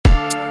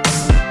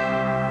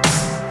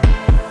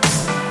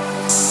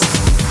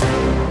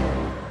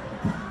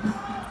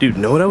Dude,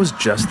 know what I was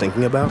just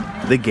thinking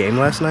about? The game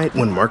last night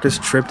when Marcus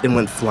tripped and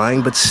went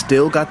flying but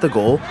still got the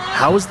goal.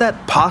 How is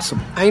that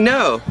possible? I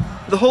know.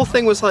 The whole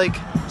thing was like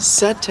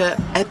set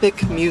to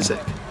epic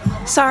music.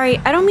 Sorry,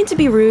 I don't mean to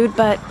be rude,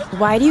 but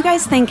why do you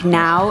guys think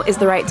now is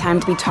the right time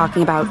to be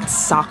talking about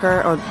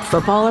soccer or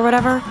football or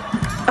whatever?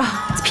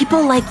 Ugh, it's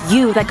people like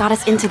you that got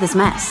us into this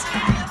mess.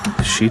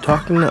 Is she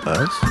talking to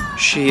us?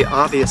 She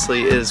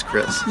obviously is,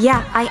 Chris.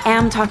 Yeah, I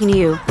am talking to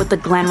you with the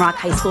Glen Rock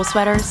High School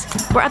sweaters.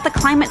 We're at the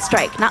climate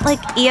strike, not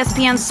like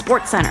ESPN's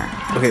Sports Center.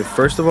 Okay,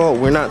 first of all,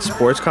 we're not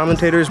sports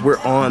commentators, we're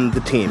on the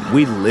team.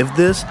 We live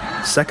this.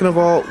 Second of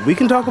all, we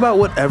can talk about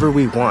whatever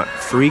we want.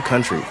 Free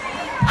country.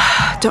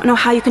 Don't know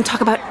how you can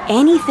talk about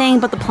anything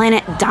but the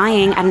planet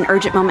dying at an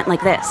urgent moment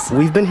like this.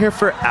 We've been here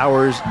for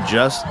hours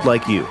just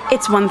like you.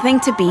 It's one thing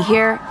to be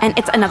here, and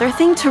it's another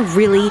thing to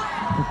really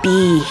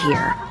be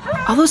here.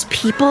 All those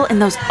people in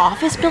those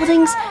office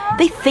buildings,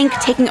 they think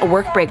taking a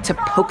work break to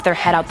poke their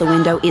head out the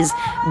window is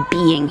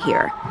being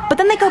here. But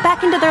then they go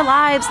back into their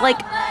lives like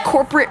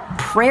corporate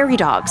prairie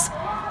dogs.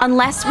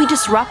 Unless we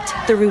disrupt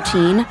the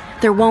routine,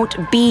 there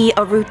won't be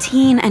a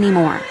routine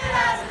anymore.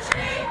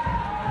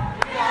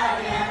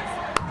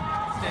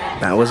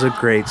 That was a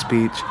great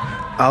speech.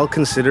 I'll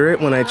consider it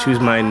when I choose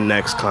my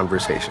next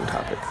conversation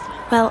topic.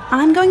 Well,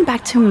 I'm going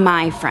back to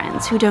my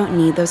friends who don't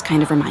need those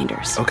kind of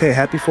reminders. Okay,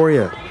 happy for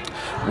you.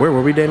 Where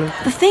were we, Damon?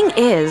 The thing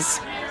is,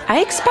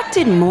 I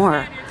expected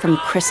more from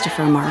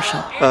Christopher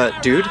Marshall.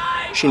 Dude,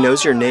 she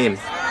knows your name.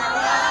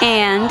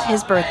 And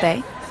his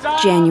birthday,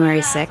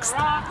 January 6th,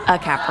 a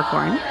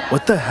Capricorn.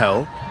 What the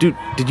hell? Dude,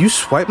 did you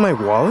swipe my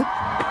wallet?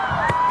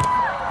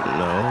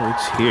 No,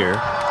 it's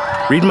here.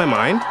 Read my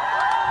mind?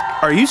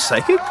 Are you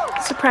psychic?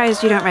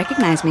 Surprised you don't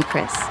recognize me,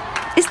 Chris.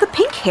 Is the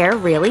pink hair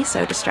really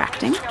so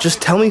distracting?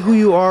 Just tell me who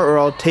you are or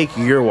I'll take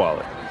your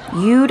wallet.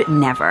 You'd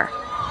never.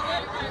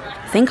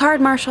 Think hard,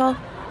 Marshall.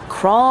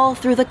 Crawl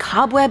through the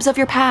cobwebs of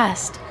your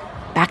past.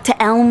 Back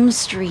to Elm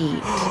Street.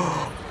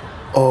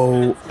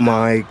 Oh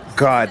my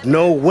God,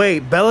 no way,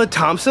 Bella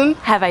Thompson?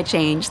 Have I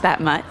changed that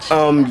much?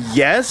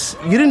 Yes.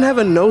 You didn't have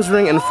a nose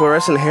ring and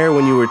fluorescent hair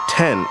when you were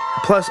 10.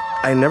 Plus,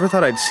 I never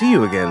thought I'd see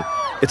you again.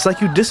 It's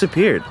like you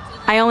disappeared.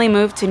 I only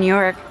moved to New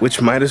York.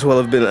 Which might as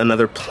well have been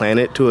another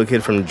planet to a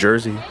kid from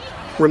Jersey.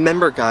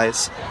 Remember,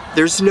 guys,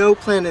 there's no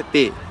Planet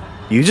B.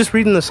 You just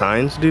reading the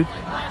signs, dude?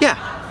 Yeah,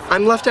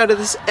 I'm left out of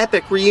this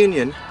epic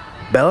reunion.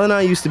 Bella and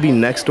I used to be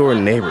next door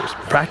neighbors.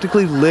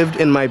 Practically lived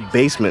in my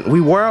basement.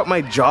 We wore out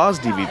my Jaws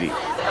DVD.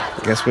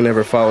 Guess we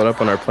never followed up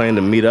on our plan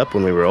to meet up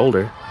when we were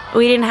older.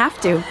 We didn't have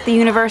to. The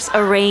universe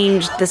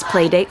arranged this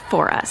play date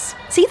for us.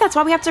 See, that's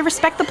why we have to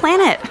respect the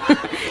planet.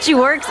 She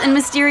works in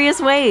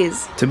mysterious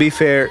ways. To be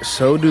fair,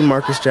 so do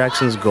Marcus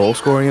Jackson's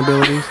goal-scoring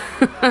abilities.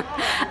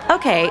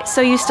 Okay,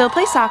 so you still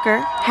play soccer.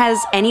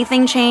 Has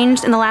anything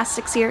changed in the last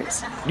 6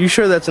 years? You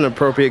sure that's an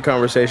appropriate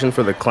conversation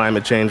for the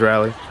climate change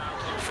rally?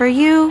 For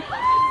you,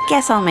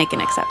 guess I'll make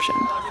an exception.